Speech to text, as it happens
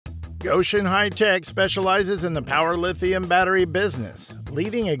Goshen High-Tech specializes in the power lithium battery business,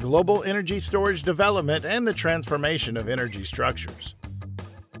 leading a global energy storage development and the transformation of energy structures.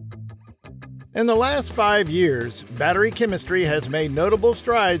 In the last 5 years, battery chemistry has made notable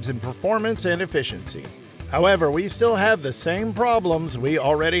strides in performance and efficiency. However, we still have the same problems we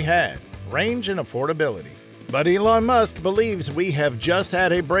already had: range and affordability. But Elon Musk believes we have just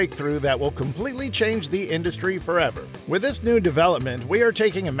had a breakthrough that will completely change the industry forever. With this new development, we are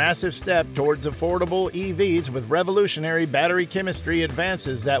taking a massive step towards affordable EVs with revolutionary battery chemistry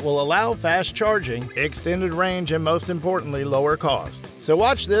advances that will allow fast charging, extended range, and most importantly, lower cost. So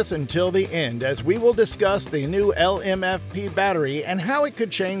watch this until the end as we will discuss the new LMFP battery and how it could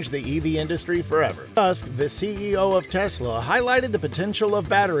change the EV industry forever. Musk, the CEO of Tesla, highlighted the potential of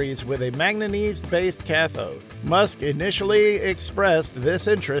batteries with a manganese-based cathode. Musk initially expressed this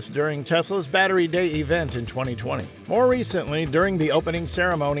interest during Tesla's Battery Day event in 2020. More recently, during the opening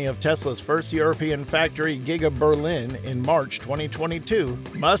ceremony of Tesla's first European factory, Giga Berlin, in March 2022,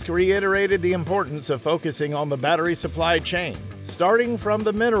 Musk reiterated the importance of focusing on the battery supply chain, starting from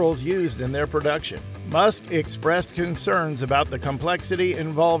the minerals used in their production. Musk expressed concerns about the complexity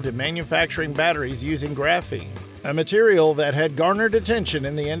involved in manufacturing batteries using graphene, a material that had garnered attention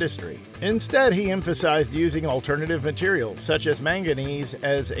in the industry. Instead, he emphasized using alternative materials such as manganese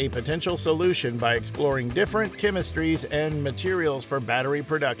as a potential solution by exploring different chemistries and materials for battery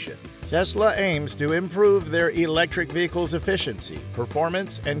production. Tesla aims to improve their electric vehicles' efficiency,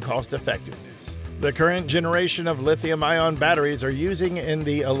 performance, and cost-effectiveness. The current generation of lithium-ion batteries are using in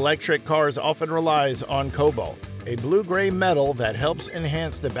the electric cars often relies on cobalt, a blue-gray metal that helps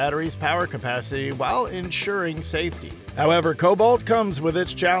enhance the battery's power capacity while ensuring safety. However, cobalt comes with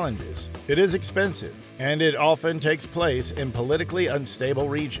its challenges. It is expensive, and it often takes place in politically unstable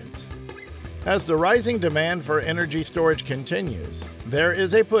regions. As the rising demand for energy storage continues, there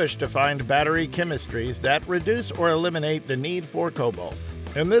is a push to find battery chemistries that reduce or eliminate the need for cobalt.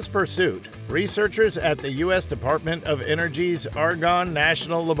 In this pursuit, researchers at the U.S. Department of Energy's Argonne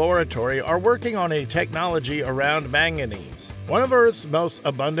National Laboratory are working on a technology around manganese, one of Earth's most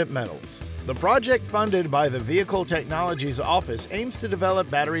abundant metals. The project, funded by the Vehicle Technologies Office, aims to develop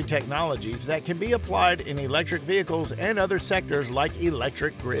battery technologies that can be applied in electric vehicles and other sectors like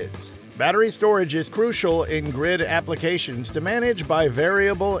electric grids. Battery storage is crucial in grid applications to manage by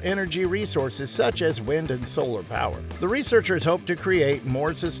variable energy resources such as wind and solar power. The researchers hope to create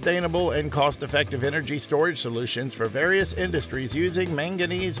more sustainable and cost-effective energy storage solutions for various industries using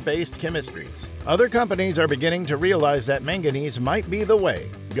manganese-based chemistries. Other companies are beginning to realize that manganese might be the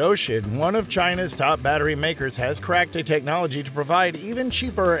way. Goshen, one of China's top battery makers, has cracked a technology to provide even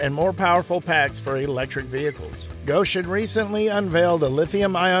cheaper and more powerful packs for electric vehicles. Goshen recently unveiled a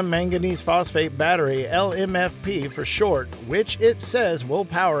lithium-ion manganese phosphate battery, LMFP for short, which it says will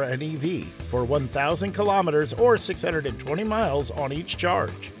power an EV for 1,000 kilometers or 620 miles on each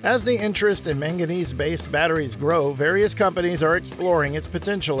charge. As the interest in manganese-based batteries grow, various companies are exploring its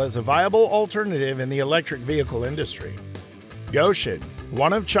potential as a viable alternative in the electric vehicle industry. Goshen,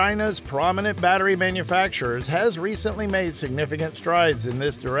 one of China's prominent battery manufacturers, has recently made significant strides in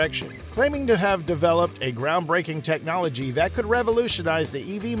this direction, claiming to have developed a groundbreaking technology that could revolutionize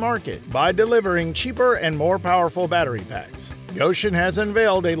the EV market by delivering cheaper and more powerful battery packs. Goshen has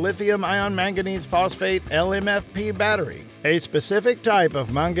unveiled a lithium-ion manganese phosphate LMFP battery, a specific type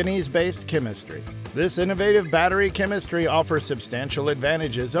of manganese-based chemistry. This innovative battery chemistry offers substantial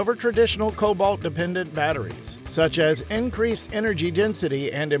advantages over traditional cobalt-dependent batteries, such as increased energy density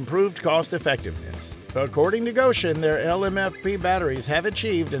and improved cost-effectiveness. According to Goshen, their LMFP batteries have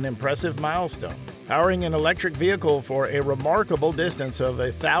achieved an impressive milestone, powering an electric vehicle for a remarkable distance of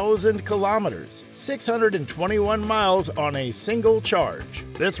 1,000 kilometers, 621 miles on a single charge.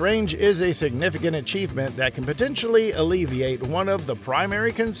 This range is a significant achievement that can potentially alleviate one of the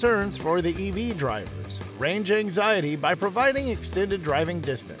primary concerns for the EV drivers: range anxiety, by providing extended driving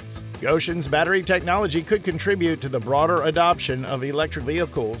distance. Goshen's battery technology could contribute to the broader adoption of electric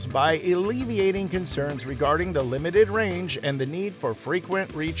vehicles by alleviating concerns regarding the limited range and the need for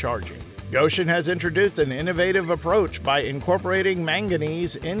frequent recharging. Goshen has introduced an innovative approach by incorporating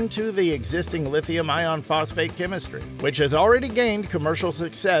manganese into the existing lithium-ion phosphate chemistry, which has already gained commercial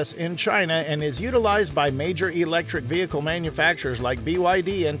success in China and is utilized by major electric vehicle manufacturers like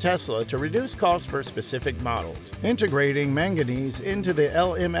BYD and Tesla to reduce costs for specific models. Integrating manganese into the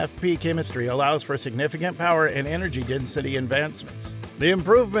LMFP chemistry allows for significant power and energy density advancements. The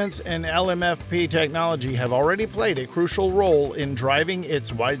improvements in LMFP technology have already played a crucial role in driving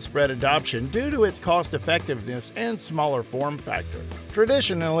its widespread adoption due to its cost-effectiveness and smaller form factor.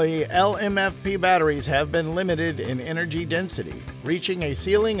 Traditionally, LMFP batteries have been limited in energy density, reaching a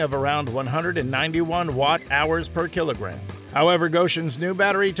ceiling of around 191 watt-hours per kilogram. However, Goshen's new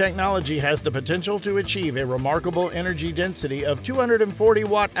battery technology has the potential to achieve a remarkable energy density of 240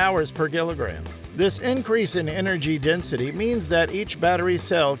 watt-hours per kilogram. This increase in energy density means that each battery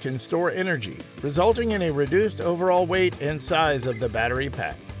cell can store energy, resulting in a reduced overall weight and size of the battery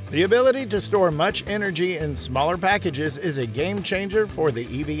pack. The ability to store much energy in smaller packages is a game changer for the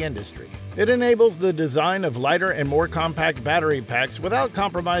EV industry. It enables the design of lighter and more compact battery packs without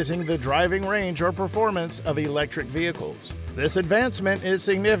compromising the driving range or performance of electric vehicles. This advancement is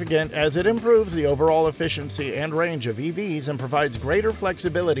significant as it improves the overall efficiency and range of EVs and provides greater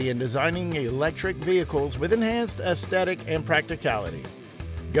flexibility in designing electric vehicles with enhanced aesthetic and practicality.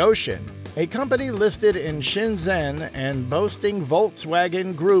 Goshen, a company listed in Shenzhen and boasting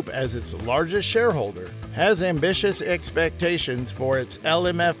Volkswagen Group as its largest shareholder, has ambitious expectations for its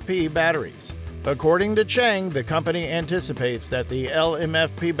LMFP batteries. According to Chang, the company anticipates that the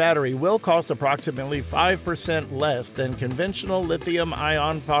LMFP battery will cost approximately 5% less than conventional lithium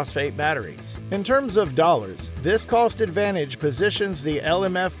iron phosphate batteries. In terms of dollars, this cost advantage positions the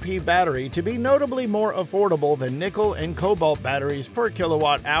LMFP battery to be notably more affordable than nickel and cobalt batteries per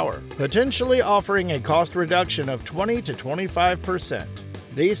kilowatt hour, potentially offering a cost reduction of 20 to 25%.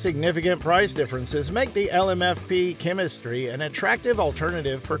 These significant price differences make the LMFP chemistry an attractive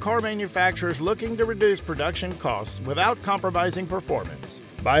alternative for car manufacturers looking to reduce production costs without compromising performance.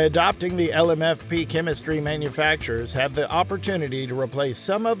 By adopting the LMFP chemistry, manufacturers have the opportunity to replace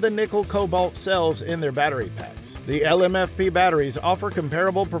some of the nickel-cobalt cells in their battery packs. The LMFP batteries offer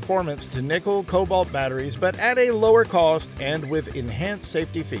comparable performance to nickel-cobalt batteries, but at a lower cost and with enhanced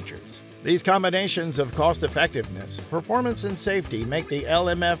safety features. These combinations of cost-effectiveness, performance, and safety make the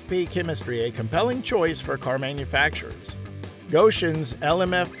LMFP chemistry a compelling choice for car manufacturers. Goshen's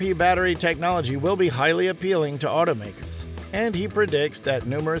LMFP battery technology will be highly appealing to automakers, and he predicts that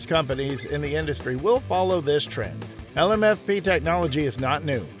numerous companies in the industry will follow this trend. LMFP technology is not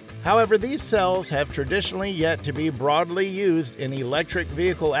new. However, these cells have traditionally yet to be broadly used in electric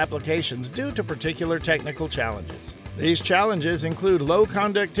vehicle applications due to particular technical challenges. These challenges include low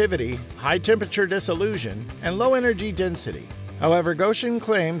conductivity, high temperature dissolution, and low energy density. However, Goshen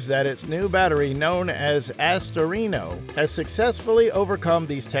claims that its new battery, known as Asterino, has successfully overcome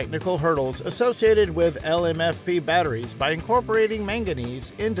these technical hurdles associated with LMFP batteries by incorporating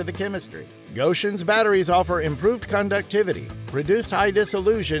manganese into the chemistry. Goshen's batteries offer improved conductivity, reduced high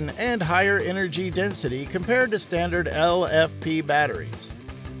dissolution, and higher energy density compared to standard LFP batteries.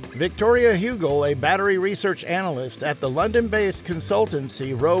 Victoria Hugel, a battery research analyst at the London-based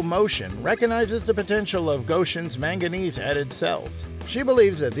consultancy Row Motion, recognizes the potential of Goshen's manganese-added cells. She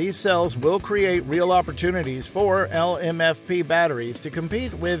believes that these cells will create real opportunities for LMFP batteries to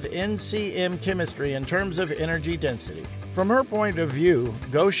compete with NCM chemistry in terms of energy density. From her point of view,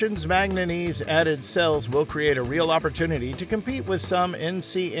 Goshen's manganese-added cells will create a real opportunity to compete with some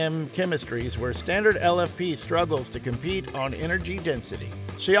NCM chemistries where standard LFP struggles to compete on energy density.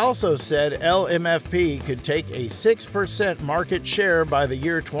 She also said LMFP could take a 6% market share by the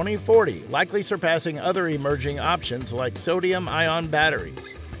year 2040, likely surpassing other emerging options like sodium-ion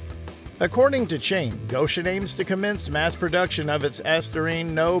batteries. According to Chang, Goshen aims to commence mass production of its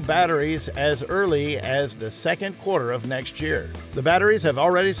Asterino batteries as early as the second quarter of next year. The batteries have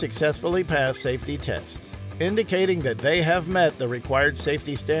already successfully passed safety tests, indicating that they have met the required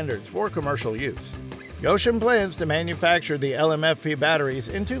safety standards for commercial use. Goshen plans to manufacture the LMFP batteries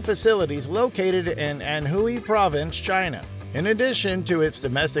in 2 facilities located in Anhui Province, China. In addition to its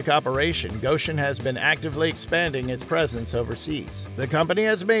domestic operation, Goshen has been actively expanding its presence overseas. The company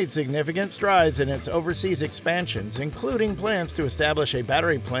has made significant strides in its overseas expansions, including plans to establish a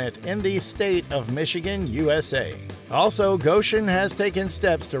battery plant in the state of Michigan, USA. Also, Goshen has taken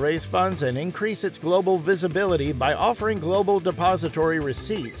steps to raise funds and increase its global visibility by offering global depository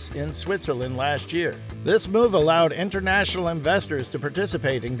receipts in Switzerland last year. This move allowed international investors to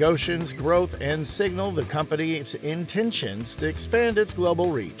participate in Goshen's growth and signal the company's intentions to expand its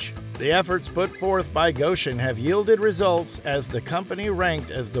global reach. The efforts put forth by Goshen have yielded results as the company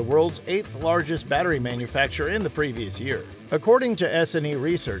ranked as the world's 8th largest battery manufacturer in the previous year. According to S&E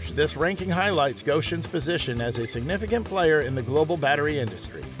Research, this ranking highlights Goshen's position as a significant player in the global battery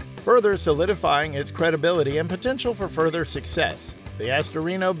industry, further solidifying its credibility and potential for further success. The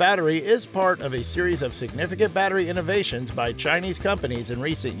Asterino battery is part of a series of significant battery innovations by Chinese companies in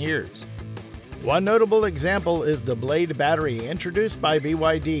recent years. One notable example is the Blade battery introduced by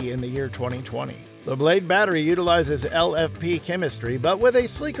BYD in the year 2020. The Blade battery utilizes LFP chemistry but with a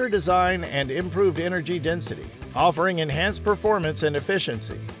sleeker design and improved energy density, offering enhanced performance and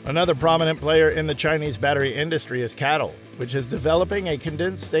efficiency. Another prominent player in the Chinese battery industry is CATL, which is developing a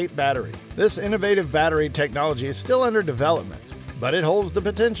condensed-state battery. This innovative battery technology is still under development, but it holds the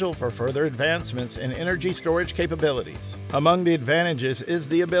potential for further advancements in energy storage capabilities. Among the advantages is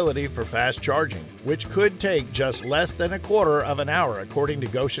the ability for fast charging, which could take just less than a quarter of an hour according to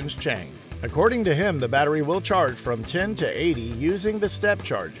Goshen's Chang. According to him, the battery will charge from 10 to 80 using the step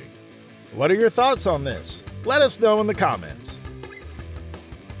charging. What are your thoughts on this? Let us know in the comments.